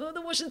that,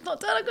 the washing's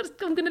not done,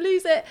 I'm going to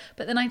lose it.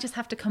 But then I just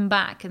have to come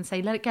back and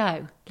say, let it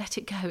go. Let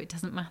it go. It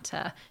doesn't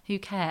matter. Who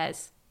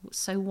cares?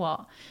 So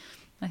what?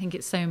 I think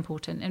it's so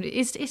important. And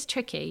it's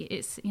tricky.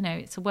 It's, you know,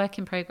 it's a work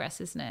in progress,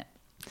 isn't it?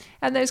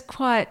 And those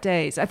quiet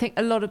days, I think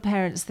a lot of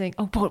parents think,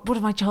 oh, what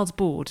if my child's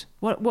bored?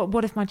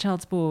 What if my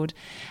child's bored?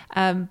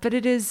 But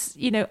it is,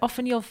 you know,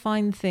 often you'll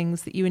find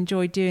things that you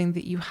enjoy doing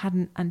that you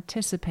hadn't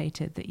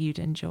anticipated that you'd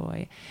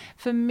enjoy.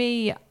 For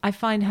me, I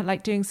find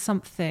like doing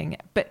something,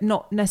 but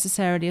not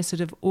necessarily a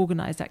sort of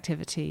organised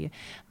activity.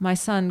 My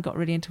son got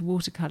really into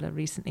watercolour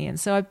recently, and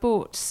so I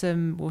bought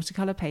some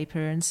watercolour paper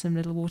and some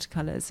little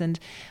watercolours, and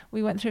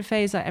we went through a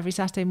phase like every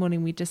Saturday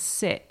morning we'd just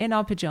sit in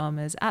our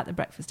pyjamas at the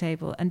breakfast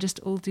table and just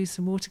all do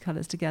some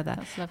watercolours together.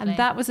 And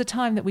that was a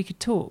time that we could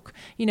talk,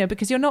 you know,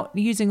 because you're not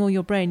using all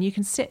your brain. You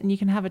can sit and you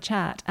can have a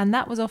chat. And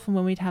that was often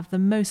when we'd have the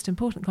most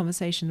important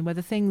conversation, where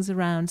the things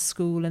around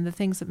school and the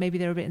things that maybe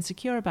they were a bit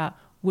insecure about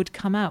would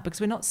come out, because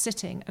we're not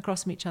sitting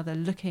across from each other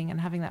looking and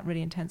having that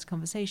really intense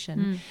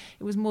conversation.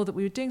 It was more that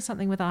we were doing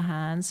something with our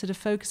hands, sort of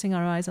focusing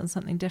our eyes on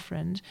something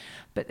different.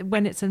 But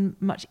when it's a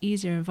much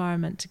easier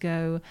environment to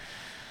go,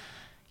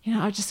 you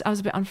know, I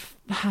was a bit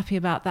unhappy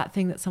about that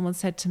thing that someone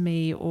said to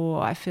me,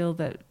 or I feel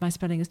that my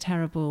spelling is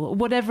terrible, or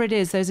whatever it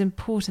is, those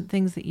important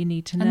things that you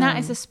need to know. And that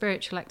is a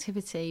spiritual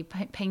activity.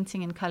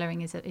 Painting and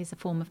colouring is a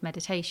form of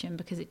meditation,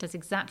 because it does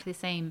exactly the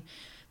same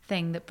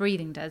thing that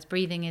breathing does.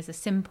 Breathing is a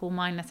simple,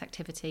 mindless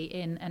activity,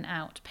 in and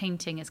out.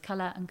 Painting is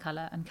colour and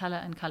colour and colour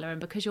and colour. And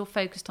because you're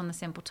focused on the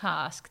simple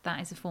task, that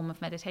is a form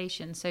of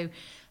meditation. So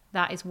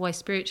that is why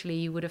spiritually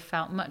you would have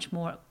felt much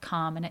more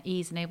calm and at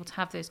ease and able to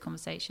have those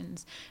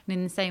conversations. And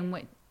in the same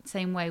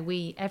way,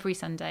 we every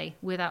Sunday,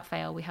 without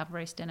fail, we have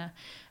roast dinner.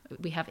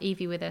 We have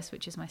Evie with us,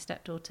 which is my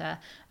stepdaughter,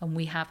 and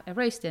we have a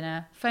roast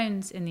dinner,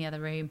 phones in the other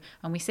room,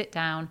 and we sit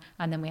down,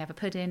 and then we have a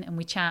pudding, and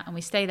we chat, and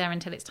we stay there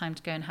until it's time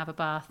to go and have a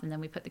bath, and then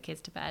we put the kids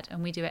to bed.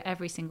 And we do it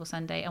every single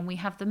Sunday, and we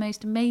have the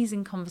most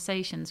amazing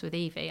conversations with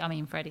Evie. I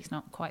mean, Freddie's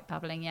not quite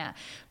babbling yet,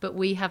 but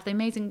we have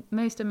the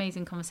most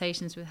amazing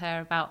conversations with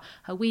her about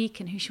her week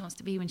and who she wants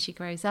to be when she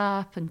grows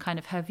up, and kind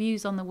of her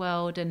views on the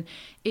world. And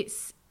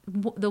it's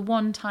the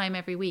one time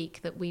every week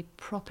that we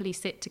properly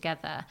sit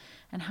together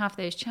and have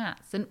those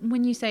chats. And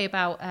when you say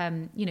about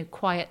you know,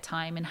 quiet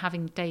time and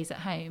having days at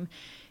home,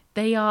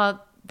 they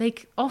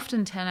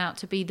often turn out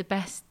to be the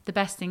best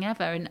thing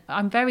ever. And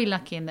I'm very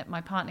lucky in that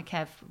my partner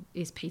Kev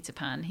is Peter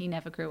Pan. He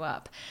never grew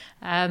up,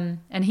 and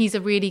he's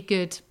a really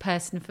good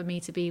person for me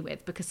to be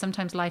with, because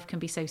sometimes life can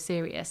be so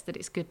serious that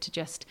it's good to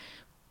just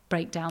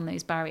break down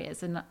those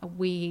barriers. And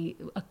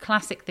a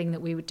classic thing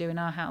that we would do in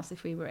our house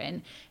if we were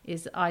in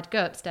is I'd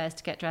go upstairs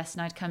to get dressed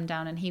and I'd come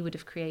down and he would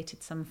have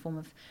created some form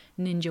of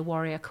ninja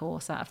warrior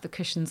course out of the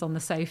cushions on the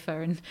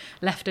sofa and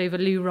leftover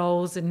loo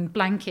rolls and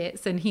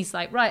blankets, and he's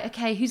like, right,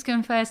 okay, who's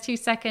going first,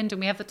 who's second, and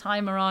we have the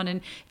timer on and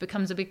it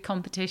becomes a big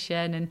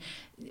competition.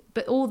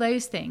 But all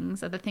those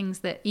things are the things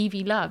that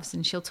Evie loves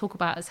and she'll talk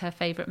about as her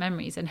favourite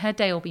memories, and her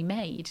day will be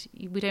made.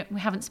 We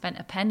haven't spent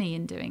a penny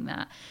in doing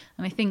that.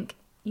 And I think,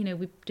 you know,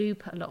 we do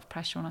put a lot of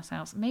pressure on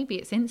ourselves. Maybe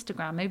it's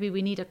Instagram. Maybe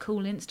we need a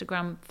cool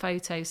Instagram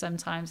photo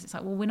sometimes. It's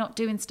like, well, we're not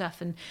doing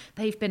stuff and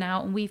they've been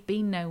out and we've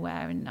been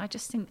nowhere. And I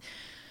just think,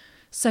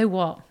 so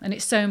what? And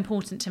it's so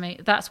important to me.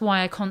 That's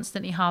why I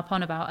constantly harp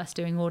on about us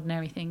doing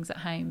ordinary things at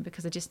home,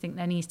 because I just think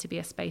there needs to be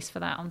a space for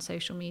that on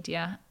social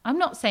media. I'm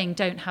not saying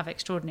don't have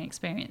extraordinary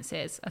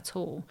experiences at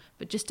all,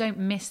 but just don't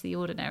miss the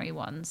ordinary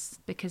ones,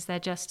 because they're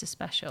just as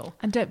special.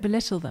 And don't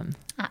belittle them.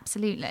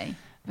 Absolutely.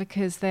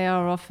 Because they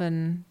are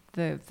often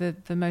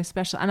the most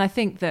special. And I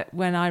think that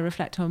when I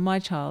reflect on my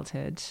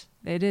childhood,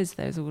 it is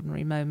those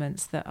ordinary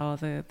moments that are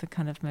the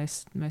kind of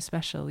most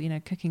special. You know,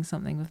 cooking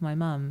something with my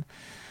mum.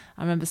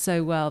 I remember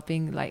so well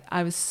being like,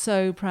 I was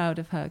so proud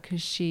of her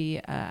because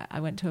I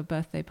went to a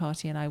birthday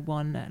party and I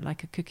won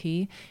like a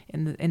cookie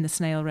in the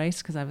snail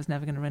race, because I was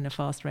never going to run a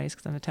fast race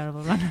because I'm a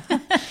terrible runner.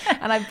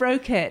 And I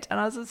broke it and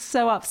I was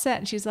so upset.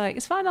 And she's like,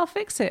 it's fine, I'll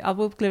fix it. I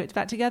will glue it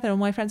back together. And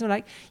my friends were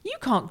like, you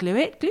can't glue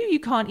it. Glue you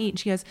can't eat. And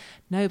she goes,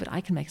 no, but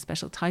I can make a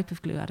special type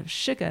of glue out of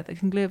sugar that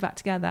can glue it back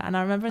together. And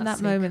I remember in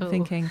that moment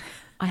thinking,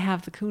 I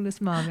have the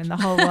coolest mum in the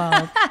whole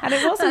world. And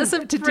it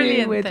wasn't to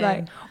do with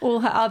like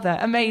all her other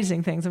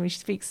amazing things. I mean, she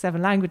speaks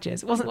 7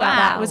 languages. It wasn't about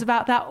that. It was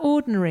about that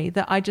ordinary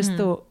that I just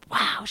thought,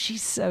 wow,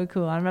 she's so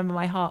cool. I remember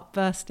my heart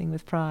bursting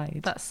with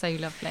pride. That's so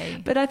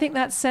lovely. But I think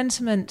that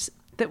sentiment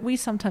that we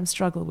sometimes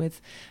struggle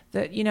with,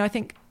 that, you know, I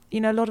think, you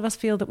know, a lot of us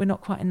feel that we're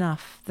not quite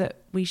enough, that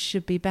we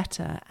should be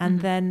better.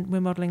 And then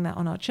we're modelling that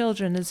on our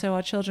children. And so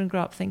our children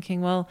grow up thinking,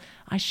 well,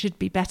 I should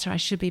be better. I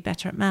should be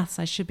better at maths.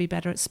 I should be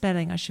better at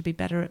spelling. I should be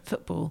better at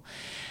football.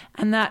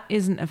 And that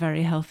isn't a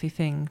very healthy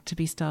thing to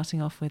be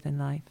starting off with in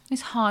life.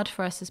 It's hard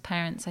for us as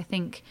parents. I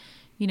think,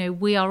 you know,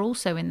 we are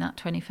also in that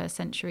 21st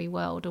century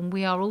world, and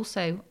we are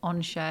also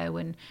on show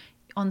and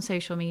on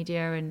social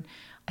media. And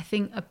I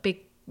think a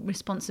big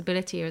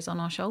responsibility is on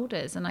our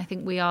shoulders, and I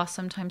think we are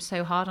sometimes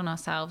so hard on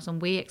ourselves, and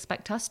we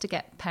expect us to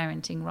get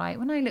parenting right.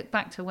 When I look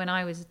back to when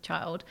I was a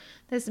child,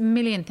 there's a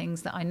million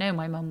things that I know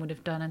my mum would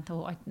have done and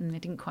thought I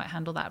didn't quite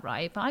handle that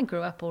right, but I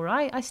grew up all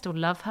right. I still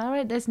love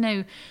her. There's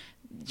no,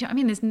 I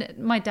mean,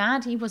 my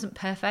dad, he wasn't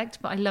perfect,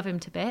 but I love him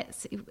to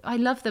bits. I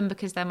love them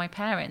because they're my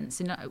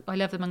parents, and I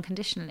love them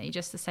unconditionally,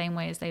 just the same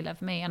way as they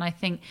love me. And I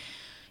think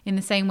in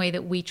the same way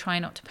that we try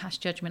not to pass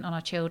judgment on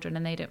our children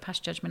and they don't pass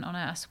judgment on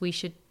us, we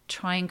should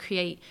try and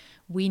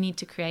we need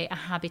to create a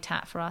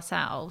habitat for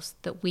ourselves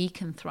that we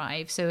can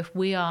thrive. So if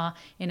we are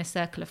in a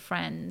circle of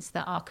friends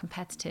that are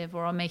competitive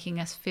or are making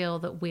us feel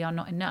that we are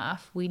not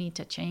enough, we need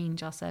to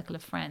change our circle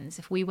of friends.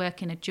 If we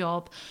work in a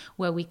job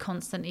where we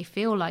constantly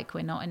feel like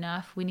we're not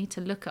enough, we need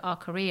to look at our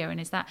career, and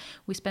is that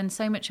we spend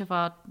so much of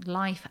our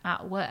life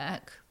at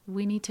work,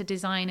 we need to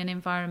design an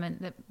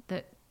environment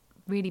that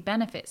really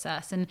benefits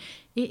us. And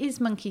it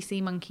is monkey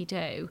see, monkey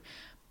do.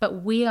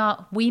 But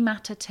we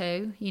matter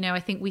too. You know, I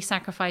think we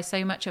sacrifice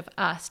so much of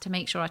us to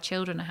make sure our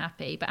children are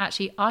happy, but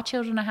actually our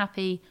children are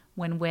happy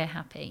when we're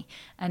happy.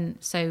 And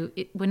so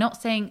we're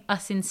not saying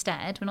us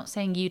instead. We're not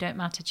saying you don't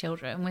matter,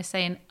 children. We're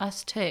saying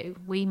us too.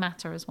 We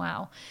matter as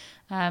well.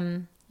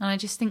 And I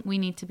just think we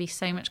need to be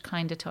so much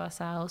kinder to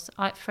ourselves.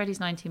 Freddie's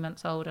 19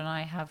 months old, and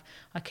I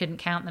couldn't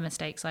count the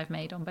mistakes I've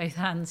made on both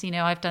hands. You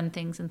know, I've done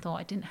things and thought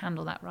I didn't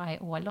handle that right,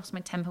 or I lost my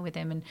temper with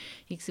him, and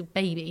he's a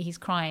baby, he's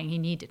crying, he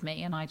needed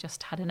me, and I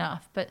just had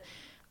enough. But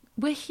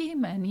we're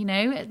human, you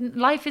know.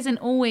 Life isn't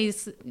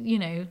always, you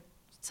know,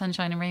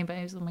 sunshine and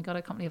rainbows. Oh my God,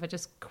 I can't believe I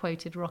just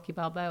quoted Rocky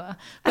Balboa.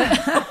 But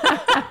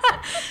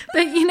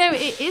you know,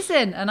 it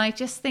isn't. And I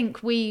just think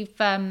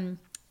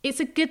it's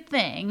a good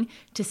thing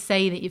to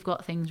say that you've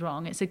got things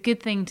wrong. It's a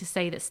good thing to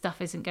say that stuff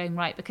isn't going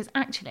right, because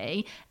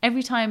actually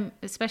every time,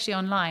 especially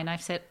online,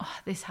 I've said, oh,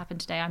 this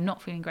happened today, I'm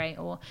not feeling great,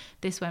 or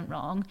this went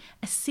wrong,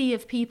 a sea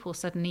of people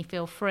suddenly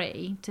feel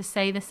free to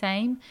say the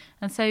same.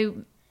 And so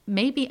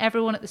maybe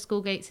everyone at the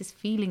school gates is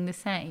feeling the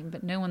same,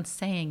 but no one's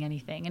saying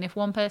anything. And if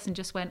one person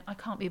just went, I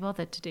can't be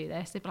bothered to do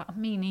this, they'd be like,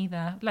 me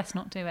neither, let's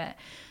not do it.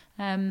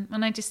 And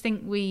I just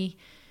think we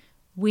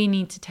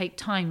need to take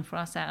time for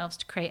ourselves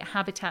to create a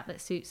habitat that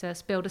suits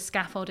us, build a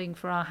scaffolding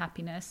for our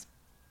happiness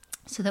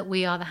so that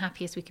we are the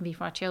happiest we can be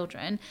for our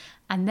children,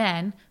 and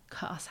then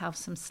cut ourselves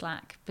some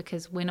slack,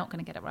 because we're not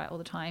going to get it right all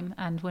the time,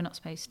 and we're not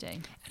supposed to.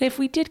 And if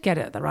we did get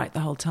it right the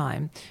whole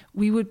time,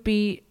 we would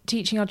be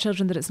teaching our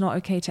children that it's not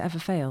okay to ever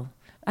fail.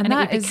 And it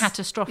would be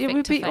catastrophic. It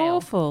would be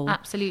awful.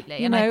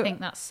 Absolutely. And I think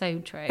that's so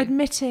true.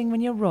 Admitting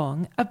when you're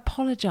wrong,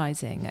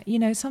 apologising. You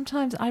know,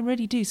 sometimes I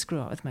really do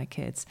screw up with my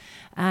kids.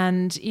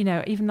 And, you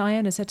know, even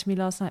Iona said to me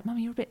last night, Mum,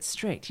 you're a bit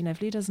strict. You know,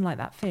 if Lou doesn't like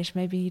that fish,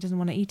 maybe he doesn't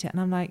want to eat it.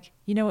 And I'm like,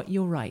 you know what,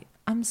 you're right.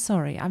 I'm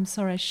sorry,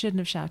 I shouldn't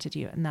have shouted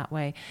you in that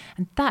way.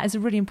 And that is a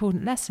really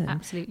important lesson.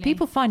 Absolutely.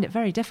 People find it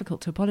very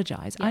difficult to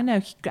apologise. I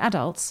know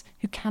adults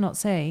who cannot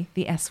say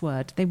the S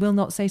word. They will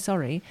not say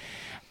sorry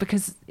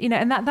because,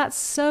 and that's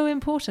so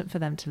important for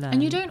them to learn.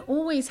 And you don't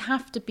always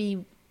have to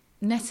be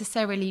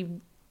necessarily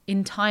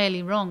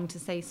entirely wrong to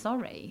say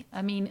sorry.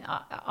 I mean,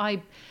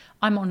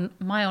 I'm on,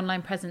 my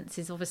online presence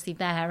is obviously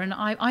there, and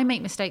I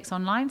make mistakes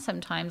online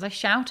sometimes. I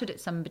shouted at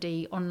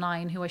somebody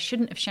online who I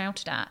shouldn't have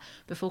shouted at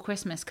before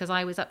Christmas because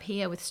I was up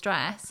here with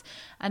stress,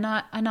 and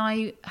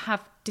I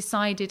have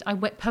decided,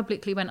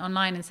 publicly went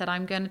online and said,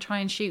 I'm going to try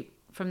and shoot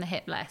from the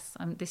hip less.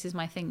 This is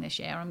my thing this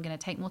year. I'm going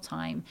to take more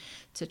time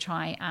to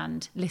try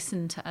and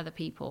listen to other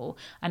people.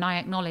 And I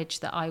acknowledge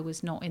that I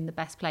was not in the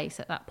best place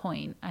at that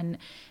point. And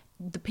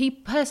the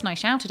person I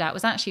shouted at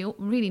was actually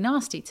really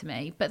nasty to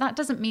me. But that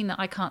doesn't mean that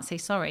I can't say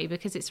sorry,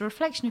 because it's a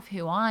reflection of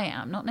who I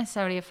am, not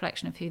necessarily a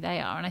reflection of who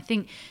they are. And I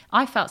think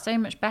I felt so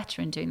much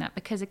better in doing that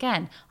because,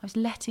 again, I was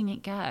letting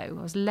it go. I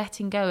was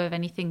letting go of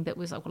anything that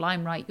was like, well,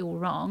 I'm right, you're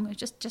wrong. It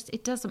just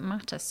it doesn't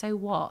matter. So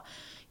what?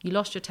 You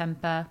lost your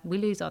temper, we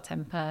lose our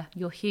temper,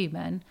 you're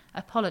human,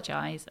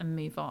 apologise and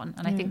move on.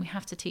 And I think we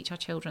have to teach our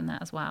children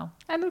that as well.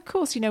 And of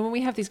course, when we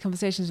have these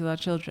conversations with our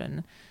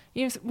children,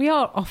 we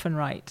are often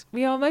right.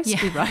 We are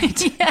mostly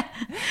right. Yeah.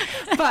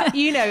 But,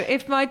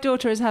 if my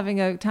daughter is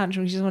having a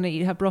tantrum, she doesn't want to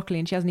eat her broccoli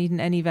and she hasn't eaten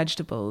any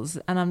vegetables,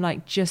 and I'm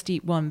like, just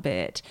eat one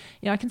bit,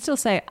 I can still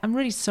say, I'm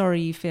really sorry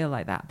you feel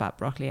like that about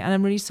broccoli. And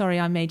I'm really sorry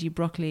I made you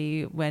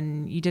broccoli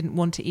when you didn't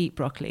want to eat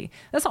broccoli.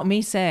 That's not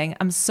me saying,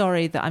 I'm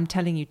sorry that I'm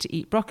telling you to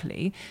eat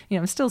broccoli.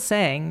 I'm still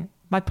saying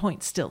my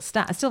point still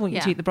stands. I still want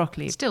you to eat the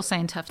broccoli. Still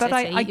saying tough but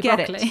titty, I get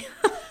broccoli. It.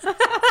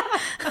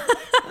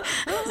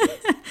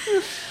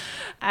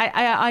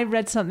 I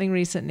read something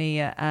recently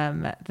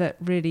that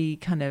really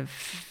kind of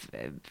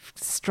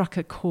struck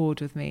a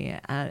chord with me,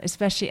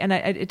 especially, and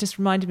it just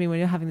reminded me when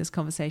you're having this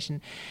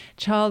conversation,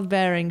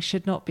 childbearing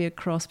should not be a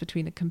cross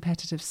between a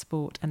competitive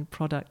sport and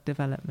product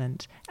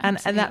development. And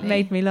that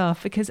made me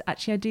laugh, because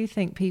actually I do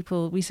think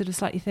we sort of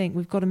slightly think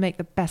we've got to make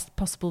the best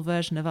possible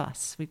version of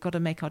us. We've got to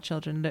make our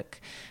children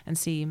look and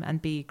seem and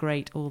be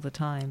great all the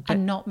time.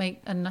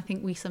 And I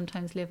think we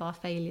sometimes live our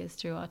failures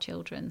through our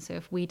children. So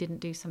if we didn't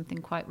do something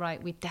quite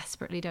right, we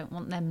desperately don't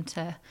want them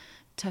to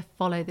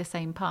follow the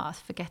same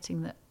path,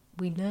 forgetting that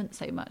we learnt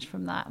so much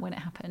from that when it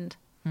happened.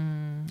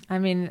 I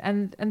mean,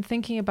 and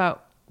thinking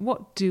about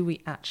what do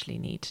we actually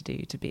need to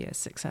do to be a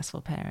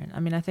successful parent? I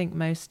mean, I think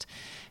most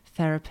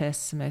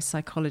therapists, most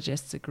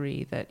psychologists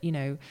agree that,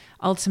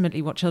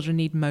 ultimately what children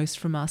need most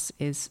from us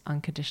is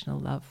unconditional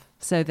love,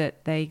 so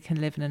that they can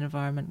live in an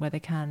environment where they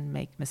can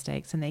make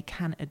mistakes and they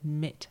can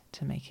admit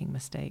to making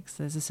mistakes.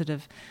 There's a sort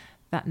of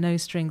that no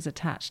strings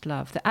attached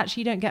love that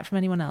actually you don't get from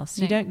anyone else.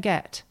 No. You don't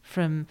get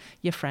from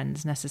your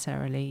friends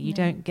necessarily. You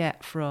don't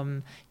get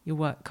from your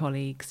work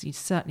colleagues. You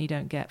certainly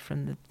don't get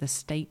from the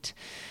state.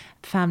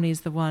 Family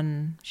is the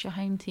one. It's your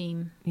home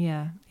team.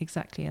 Yeah,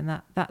 exactly.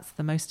 And that's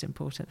the most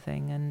important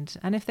thing.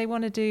 And if they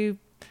want to do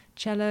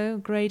cello,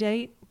 grade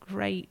 8,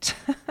 great.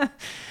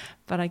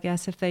 But I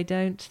guess if they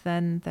don't,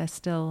 then they're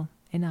still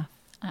enough.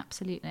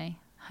 Absolutely.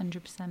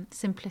 100%.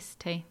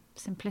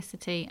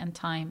 Simplicity and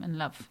time and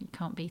love. You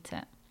can't beat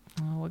it.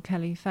 Oh, well,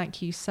 Kelly,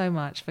 thank you so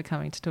much for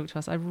coming to talk to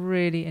us. I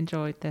really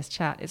enjoyed this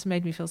chat. It's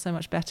made me feel so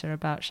much better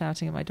about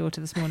shouting at my daughter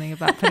this morning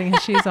about putting her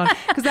shoes on,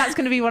 because that's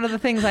going to be one of the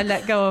things I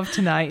let go of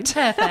tonight.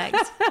 Perfect.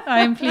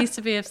 I'm pleased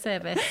to be of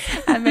service.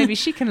 And maybe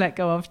she can let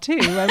go of too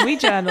when we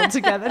journal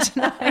together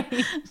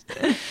tonight.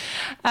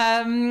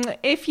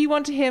 If you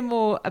want to hear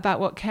more about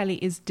what Kelly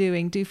is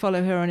doing, do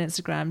follow her on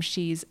Instagram.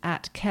 She's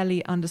at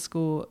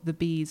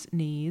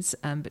Kelly_the_bees_knees.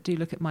 But do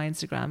look at my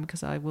Instagram,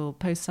 because I will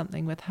post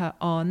something with her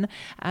on,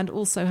 and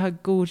also her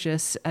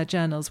gorgeous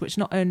journals, which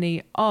not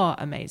only are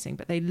amazing,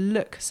 but they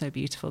look so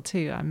beautiful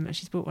too.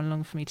 She's brought one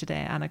along for me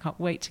today, and I can't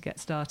wait to get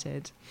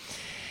started.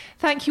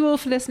 Thank you all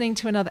for listening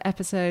to another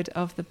episode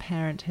of The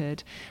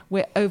Parenthood.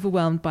 We're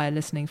overwhelmed by our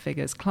listening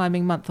figures,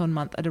 climbing month on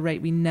month at a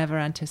rate we never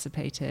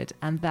anticipated.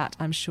 And that,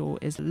 I'm sure,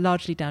 is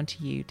largely down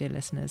to you, dear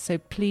listeners. So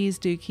please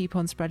do keep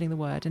on spreading the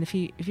word. And if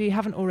you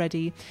haven't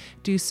already,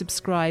 do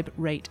subscribe,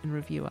 rate and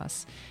review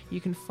us. You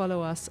can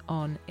follow us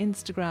on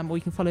Instagram, or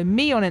you can follow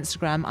me on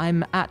Instagram.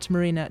 I'm at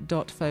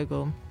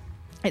marina.fogel.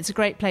 It's a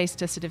great place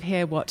to sort of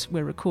hear what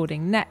we're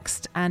recording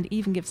next, and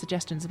even give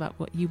suggestions about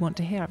what you want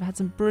to hear. I've had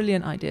some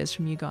brilliant ideas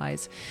from you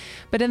guys.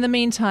 But in the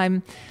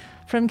meantime,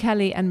 from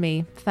Kelly and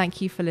me,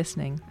 thank you for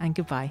listening, and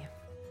goodbye.